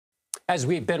As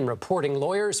we've been reporting,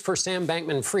 lawyers for Sam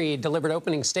Bankman-Fried delivered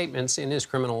opening statements in his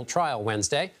criminal trial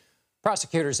Wednesday.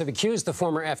 Prosecutors have accused the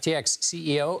former FTX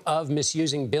CEO of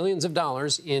misusing billions of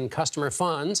dollars in customer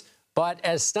funds. But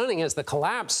as stunning as the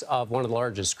collapse of one of the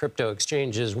largest crypto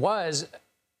exchanges was,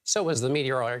 so was the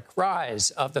meteoric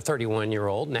rise of the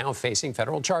 31-year-old now facing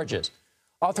federal charges.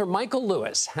 Author Michael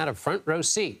Lewis had a front row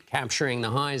seat capturing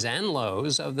the highs and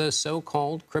lows of the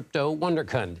so-called crypto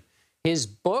wunderkind. His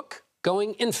book,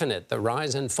 Going Infinite, The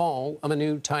Rise and Fall of a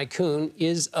New Tycoon,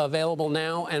 is available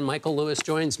now, and Michael Lewis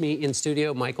joins me in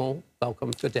studio. Michael, welcome.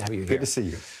 Good to have you here. Good to see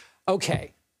you.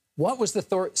 Okay. What was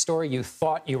the story you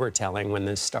thought you were telling when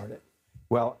this started?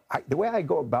 Well, the way I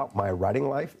go about my writing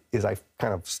life is I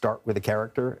kind of start with a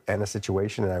character and a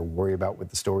situation, and I worry about what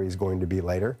the story is going to be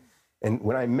later. And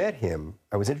when I met him,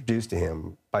 I was introduced to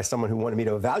him by someone who wanted me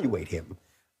to evaluate him.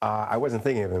 I wasn't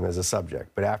thinking of him as a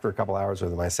subject, but after a couple hours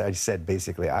with him, I said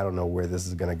basically, I don't know where this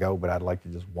is going to go, but I'd like to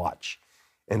just watch.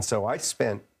 And so I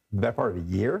spent the better part of a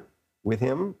year with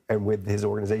him and with his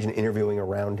organization, interviewing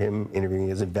around him, interviewing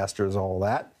his investors, all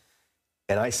that.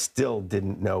 And I still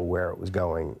didn't know where it was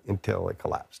going until it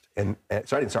collapsed. And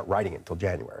so I didn't start writing it until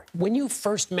January. When you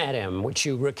first met him, which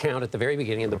you recount at the very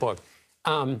beginning of the book,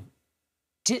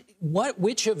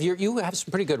 which of you have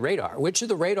some pretty good radar. Which of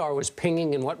the radar was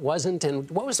pinging and what wasn't, and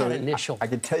what was that initial? I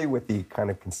can tell you with the kind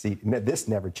of conceit, this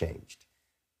never changed.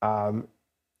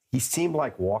 He seemed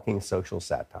like walking social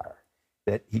satire,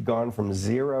 that he'd gone from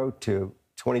zero to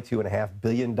 $22.5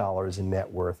 billion in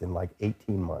net worth in like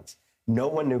 18 months. No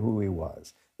one knew who he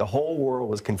was. The whole world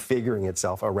was configuring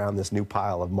itself around this new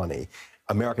pile of money.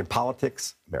 American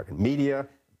politics, American media,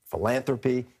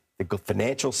 philanthropy, the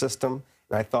financial system.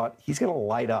 And I thought, he's going to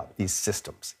light up these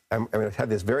systems. I'm going to have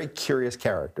this very curious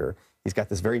character. He's got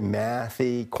this very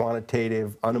mathy,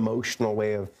 quantitative, unemotional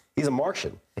way of, he's a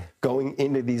Martian, going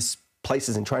into these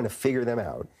places and trying to figure them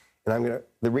out. And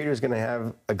the reader's going to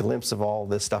have a glimpse of all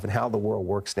this stuff and how the world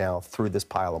works now through this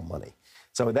pile of money.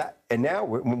 So and now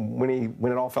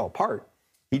when it all fell apart,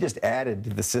 he just added to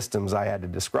the systems I had to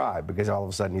describe, because all of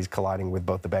a sudden he's colliding with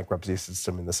both the bankruptcy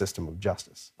system and the system of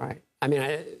justice. Right. I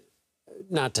mean,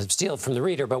 not to steal from the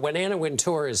reader, but when Anna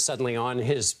Wintour is suddenly on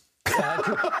his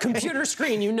computer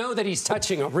screen, you know that he's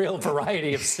touching a real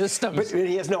variety of systems. But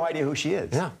he has no idea who she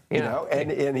is. Yeah, you know,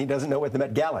 and he doesn't know what the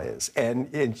Met Gala is,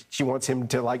 and she wants him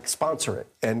to like sponsor it,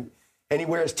 and he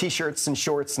wears T-shirts and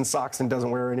shorts and socks and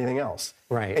doesn't wear anything else,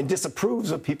 right? And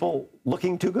disapproves of people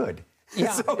looking too good.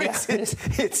 Yeah. So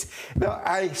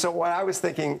so what I was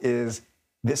thinking is,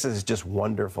 this is just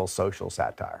wonderful social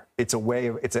satire. It's a way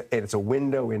of it's a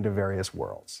window into various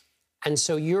worlds. And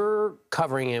so you're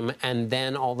covering him, and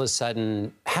then all of a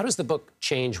sudden, how does the book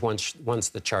change once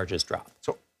the charges drop?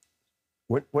 So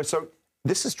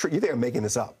this is true. You think I'm making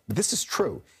this up, but this is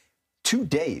true. 2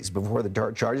 days before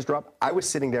the charges drop, I was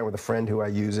sitting down with a friend who I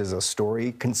use as a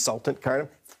story consultant, kind of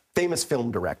famous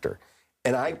film director,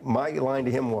 and my line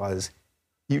to him was,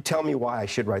 you tell me why I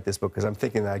should write this book, because I'm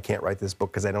thinking that I can't write this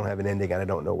book because I don't have an ending and I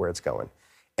don't know where it's going.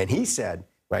 And he said,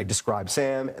 when I described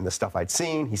Sam and the stuff I'd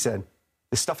seen, he said,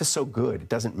 this stuff is so good, it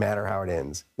doesn't matter how it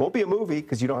ends. Won't be a movie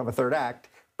because you don't have a third act,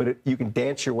 but you can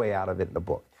dance your way out of it in a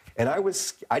book. And I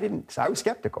was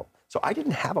skeptical. So I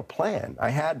didn't have a plan. I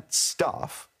had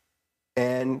stuff,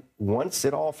 and once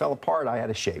it all fell apart, I had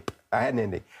a shape. I had an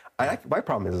ending. My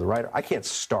problem is, as a writer, I can't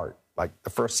start like the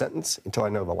first sentence until I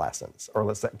know the last sentence, or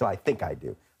until I think I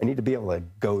do. I need to be able to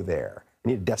go there. I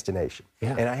need a destination.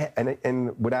 Yeah.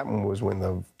 And what happened was, when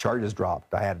the charges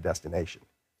dropped, I had a destination.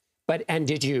 And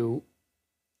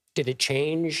did it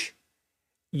change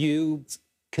you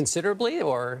considerably,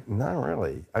 or? Not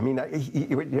really. I mean,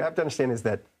 what you have to understand is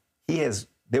that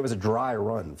there was a dry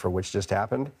run for which just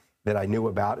happened that I knew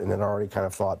about, and then I already kind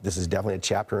of thought, this is definitely a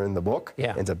chapter in the book.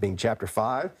 Yeah. Ends up being chapter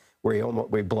 5. Where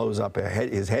he blows up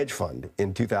his hedge fund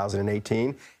in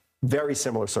 2018. Very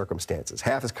similar circumstances.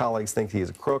 Half his colleagues think he is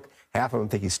a crook. Half of them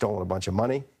think he's stolen a bunch of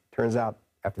money. Turns out,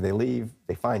 after they leave,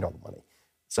 they find all the money.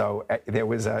 So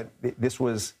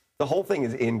the whole thing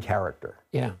is in character.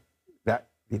 Yeah. That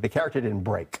the character didn't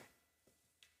break.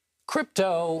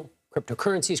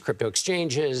 Cryptocurrencies, crypto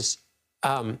exchanges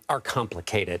are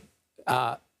complicated.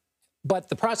 But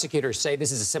the prosecutors say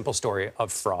this is a simple story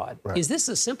of fraud. Right. Is this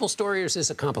a simple story, or is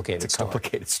this a complicated story? It's a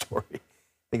complicated story. I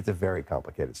think it's a very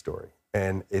complicated story.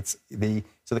 And the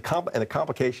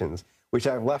complications, which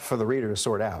I've left for the reader to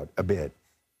sort out a bit,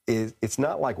 is it's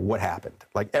not like what happened.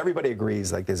 Like, everybody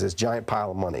agrees, like, there's this giant pile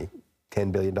of money,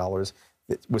 $10 billion,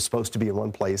 that was supposed to be in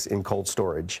one place in cold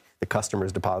storage, the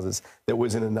customer's deposits, that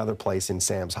was in another place in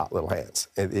Sam's hot little hands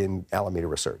in Alameda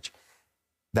Research.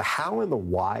 The how and the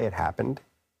why it happened,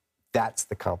 that's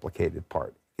the complicated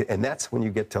part. And that's when you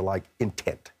get to like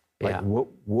intent. Like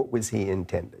what was he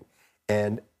intending?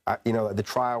 And you know, the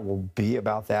trial will be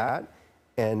about that.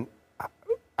 And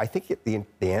I think the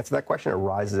answer to that question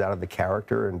arises out of the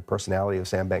character and personality of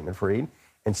Sam Bankman-Fried.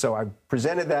 And so I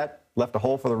presented that, left a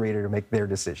hole for the reader to make their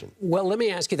decision. Well, let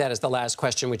me ask you that as the last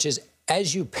question, which is,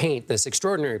 as you paint this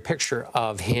extraordinary picture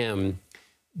of him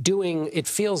doing, it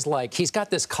feels like he's got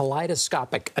this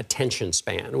kaleidoscopic attention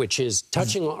span, which is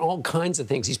touching on all kinds of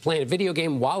things. He's playing a video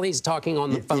game while he's talking on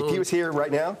the phone. If he was here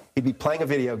right now, he'd be playing a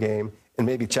video game and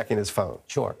maybe checking his phone.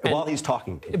 Sure. While he's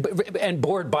talking to you. And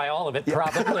bored by all of it,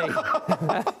 probably.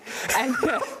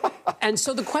 and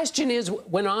so the question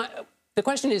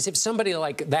is, if somebody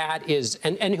like that is,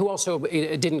 and who also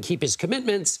didn't keep his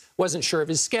commitments, wasn't sure of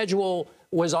his schedule,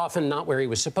 was often not where he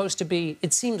was supposed to be,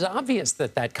 it seems obvious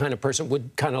that that kind of person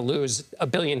would kind of lose $1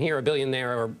 billion here, $1 billion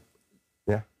there. Or...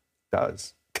 Yeah,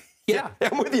 does. Yeah.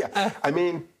 I'm with you. I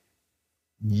mean,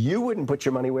 you wouldn't put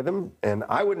your money with him, and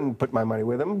I wouldn't put my money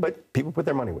with him, but people put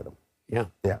their money with him. Yeah.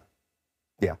 Yeah.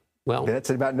 Yeah. Well, that's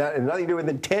about nothing to do with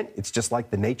intent. It's just like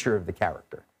the nature of the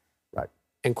character. Right.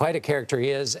 And quite a character he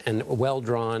is, and well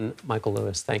drawn. Michael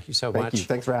Lewis, thank you so much. Thank you.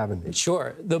 Thanks for having me.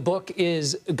 Sure. The book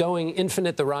is Going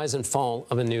Infinite, The Rise and Fall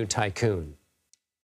of a New Tycoon.